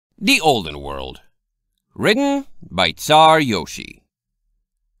The Olden World. Written by Czar Yoshi.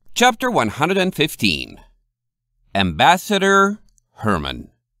 Chapter 115. Ambassador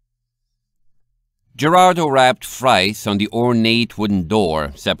Herman. Gerardo rapped thrice on the ornate wooden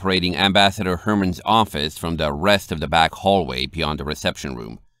door separating Ambassador Herman's office from the rest of the back hallway beyond the reception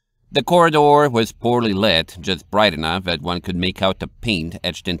room. The corridor was poorly lit, just bright enough that one could make out the paint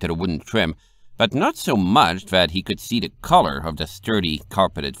etched into the wooden trim, but not so much that he could see the color of the sturdy,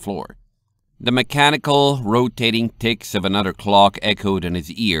 carpeted floor. The mechanical, rotating ticks of another clock echoed in his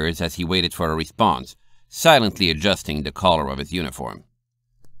ears as he waited for a response, silently adjusting the collar of his uniform.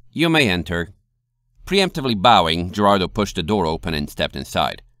 "You may enter." Preemptively bowing, Gerardo pushed the door open and stepped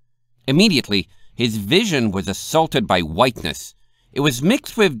inside. Immediately, his vision was assaulted by whiteness. It was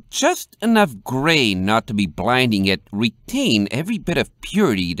mixed with just enough gray not to be blinding, yet retain every bit of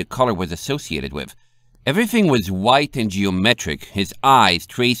purity the color was associated with. Everything was white and geometric, his eyes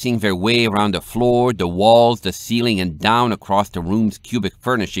tracing their way around the floor, the walls, the ceiling, and down across the room's cubic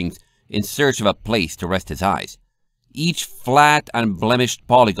furnishings in search of a place to rest his eyes. Each flat, unblemished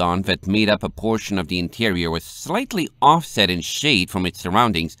polygon that made up a portion of the interior was slightly offset in shade from its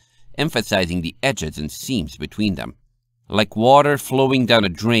surroundings, emphasizing the edges and seams between them. Like water flowing down a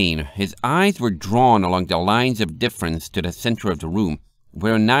drain, his eyes were drawn along the lines of difference to the center of the room,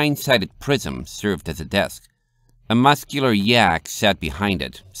 where a 9-sided prism served as a desk. A muscular yak sat behind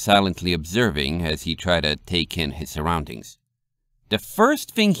it, silently observing as he tried to take in his surroundings. The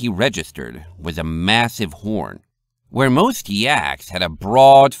first thing he registered was a massive horn. Where most yaks had a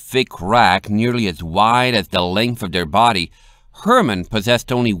broad, thick rack nearly as wide as the length of their body, Herman possessed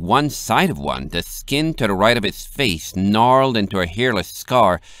only one side of one, the skin to the right of his face gnarled into a hairless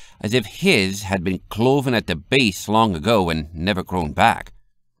scar, as if his had been cloven at the base long ago and never grown back.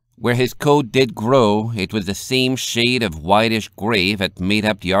 Where his coat did grow, it was the same shade of whitish gray that made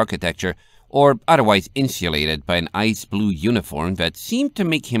up the architecture, or otherwise insulated by an ice blue uniform that seemed to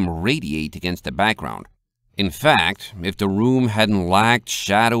make him radiate against the background. In fact, if the room hadn't lacked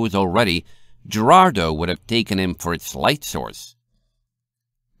shadows already, Gerardo would have taken him for its light source.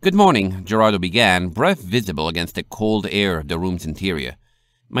 "Good morning," Gerardo began, breath visible against the cold air of the room's interior.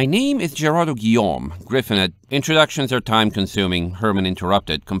 "My name is Gerardo Guillaume, Griffin." Introductions are time-consuming, Herman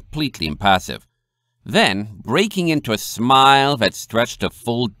interrupted, completely impassive. Then, breaking into a smile that stretched a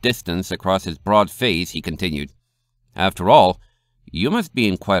full distance across his broad face, he continued, "After all, you must be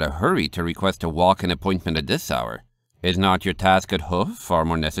in quite a hurry to request a walk-in appointment at this hour. Is not your task at hoof far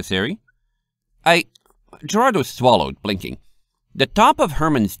more necessary?" Gerardo swallowed, blinking. The top of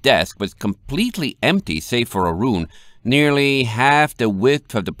Herman's desk was completely empty save for a rune, nearly half the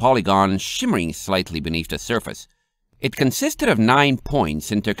width of the polygon shimmering slightly beneath the surface. It consisted of 9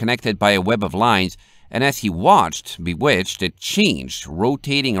 points interconnected by a web of lines, and as he watched, bewitched, it changed,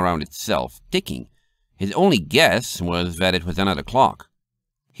 rotating around itself, ticking. His only guess was that it was another clock.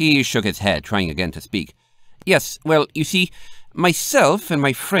 He shook his head, trying again to speak. "Yes, well, you see, myself and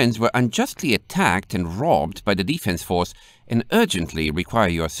my friends were unjustly attacked and robbed by the defense force and urgently require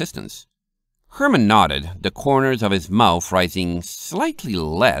your assistance." Herman nodded, the corners of his mouth rising slightly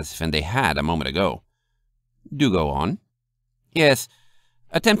less than they had a moment ago. "Do go on." "Yes."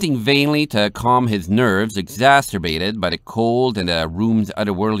 Attempting vainly to calm his nerves exacerbated by the cold and the room's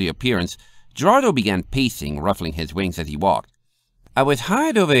otherworldly appearance, Gerardo began pacing, ruffling his wings as he walked. "I was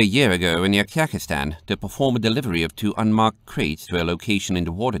hired over a year ago in Kazakhstan to perform a delivery of 2 unmarked crates to a location in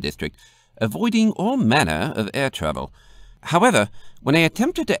the water district, avoiding all manner of air travel. However, when I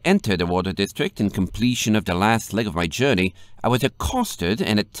attempted to enter the water district in completion of the last leg of my journey, I was accosted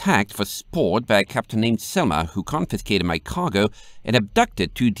and attacked for sport by a captain named Selma, who confiscated my cargo and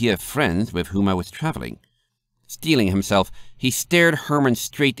abducted 2 dear friends with whom I was traveling." Steeling himself, he stared Herman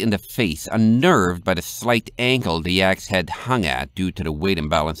straight in the face, unnerved by the slight angle the yak's head hung at due to the weight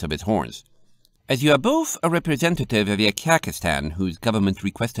imbalance of his horns. "As you are both a representative of Kazakhstan, whose government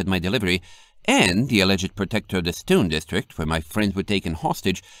requested my delivery, and the alleged protector of the Stone District, where my friends were taken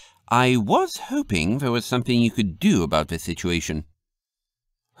hostage, I was hoping there was something you could do about this situation."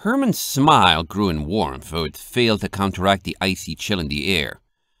 Herman's smile grew in warmth, though it failed to counteract the icy chill in the air.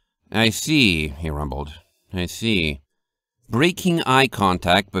 "I see," he rumbled. "I see." Breaking eye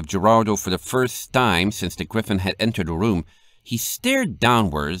contact with Gerardo for the first time since the Griffin had entered the room, he stared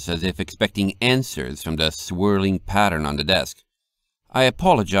downwards as if expecting answers from the swirling pattern on the desk. "I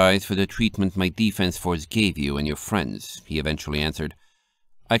apologize for the treatment my defense force gave you and your friends," he eventually answered.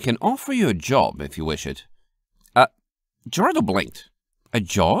 "I can offer you a job if you wish it." Gerardo blinked. "A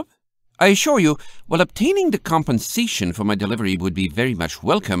job? I assure you, while obtaining the compensation for my delivery would be very much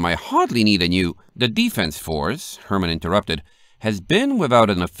welcome, I hardly need a new—" "The defense force," Herman interrupted, has been without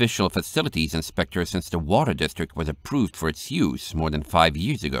an official facilities inspector since the water district was approved for its use more than 5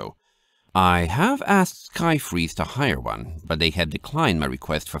 years ago. I have asked Skyfreeze to hire one, but they had declined my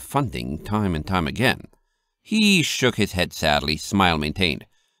request for funding time and time again. He shook his head sadly, smile maintained.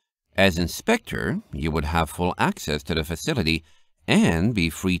 As inspector, you would have full access to the facility and be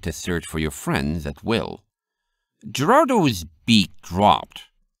free to search for your friends at will. Gerardo's beak dropped.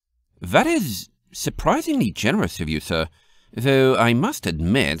 That is surprisingly generous of you, sir, though I must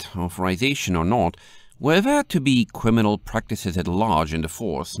admit, authorization or not, were there to be criminal practices at large in the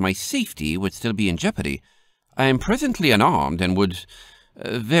force, my safety would still be in jeopardy. I am presently unarmed and would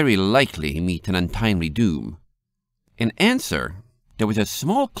very likely meet an untimely doom. In answer, there was a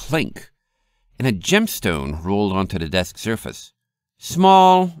small clink, and a gemstone rolled onto the desk surface.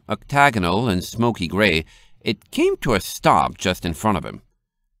 Small, octagonal, and smoky gray, it came to a stop just in front of him.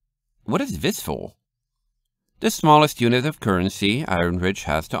 What is this for? The smallest unit of currency Ironridge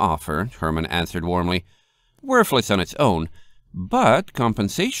has to offer, Herman answered warmly. Worthless on its own, but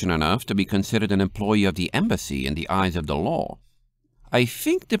compensation enough to be considered an employee of the embassy in the eyes of the law. I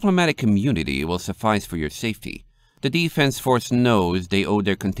think diplomatic immunity will suffice for your safety. The defense force knows they owe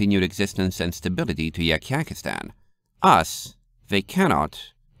their continued existence and stability to Yakyakistan. Us, they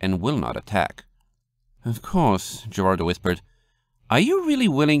cannot and will not attack. Of course, Gerardo whispered. Are you really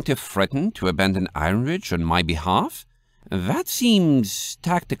willing to threaten to abandon Ironridge on my behalf? That seems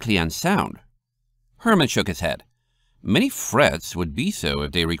tactically unsound. Herman shook his head. Many threats would be so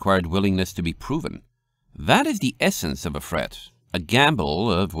if they required willingness to be proven. That is the essence of a threat, a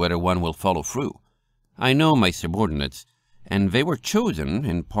gamble of whether one will follow through. I know my subordinates, and they were chosen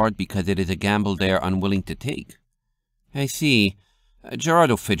in part because it is a gamble they are unwilling to take. I see.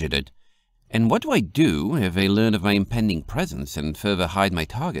 Gerardo fidgeted. And what do I do if they learn of my impending presence and further hide my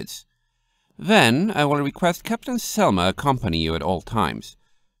targets? Then I will request Captain Selma accompany you at all times.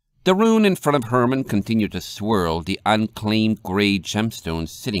 The rune in front of Herman continued to swirl, the unclaimed gray gemstone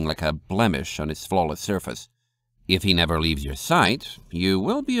sitting like a blemish on its flawless surface. If he never leaves your sight, you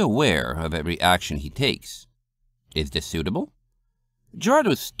will be aware of every action he takes. Is this suitable?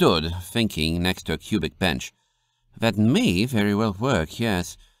 Gerardo stood, thinking, next to a cubic bench. That may very well work,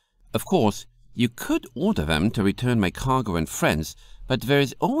 yes. Of course, you could order them to return my cargo and friends, but there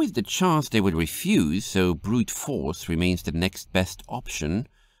is always the chance they would refuse, so brute force remains the next best option.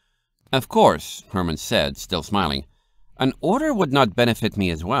 Of course, Herman said, still smiling. An order would not benefit me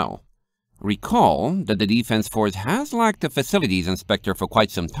as well. Recall that the Defense Force has lacked a facilities inspector for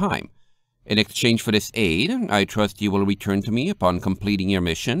quite some time. In exchange for this aid, I trust you will return to me upon completing your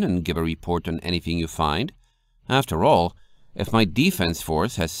mission and give a report on anything you find. After all, if my defense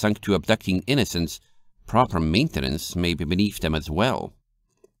force has sunk to abducting innocents, proper maintenance may be beneath them as well.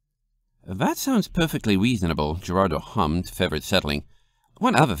 That sounds perfectly reasonable, Gerardo hummed, feathered settling.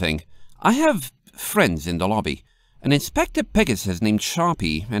 One other thing. I have friends in the lobby. An Inspector Pegasus named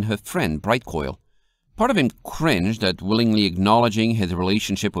Sharpie and her friend Brightcoil. Part of him cringed at willingly acknowledging his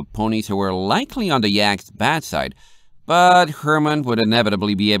relationship with ponies who were likely on the Yak's bad side, but Herman would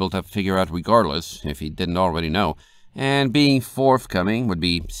inevitably be able to figure out regardless, if he didn't already know, and being forthcoming would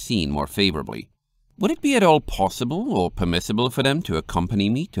be seen more favorably. Would it be at all possible or permissible for them to accompany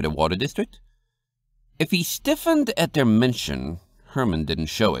me to the water district? If he stiffened at their mention, Herman didn't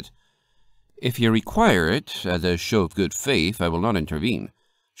show it. If you require it, as a show of good faith, I will not intervene.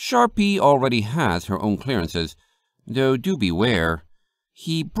 Sharpie already has her own clearances, though do beware.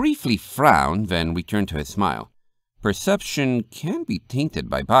 He briefly frowned, then returned to his smile. Perception can be tainted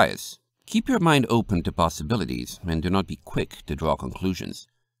by bias. Keep your mind open to possibilities, and do not be quick to draw conclusions.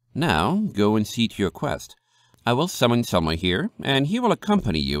 Now, go and see to your quest. I will summon Selma here, and he will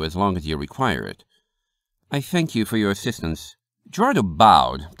accompany you as long as you require it. I thank you for your assistance. Gerardo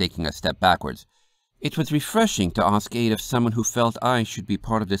bowed, taking a step backwards. It was refreshing to ask aid of someone who felt I should be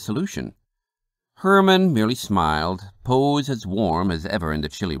part of the solution. Herman merely smiled, posed as warm as ever in the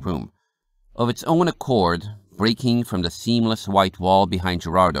chilly room. Of its own accord, breaking from the seamless white wall behind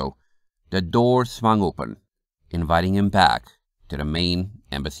Gerardo, the door swung open, inviting him back to the main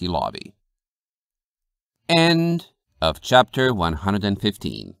embassy lobby. End of chapter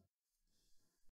 115.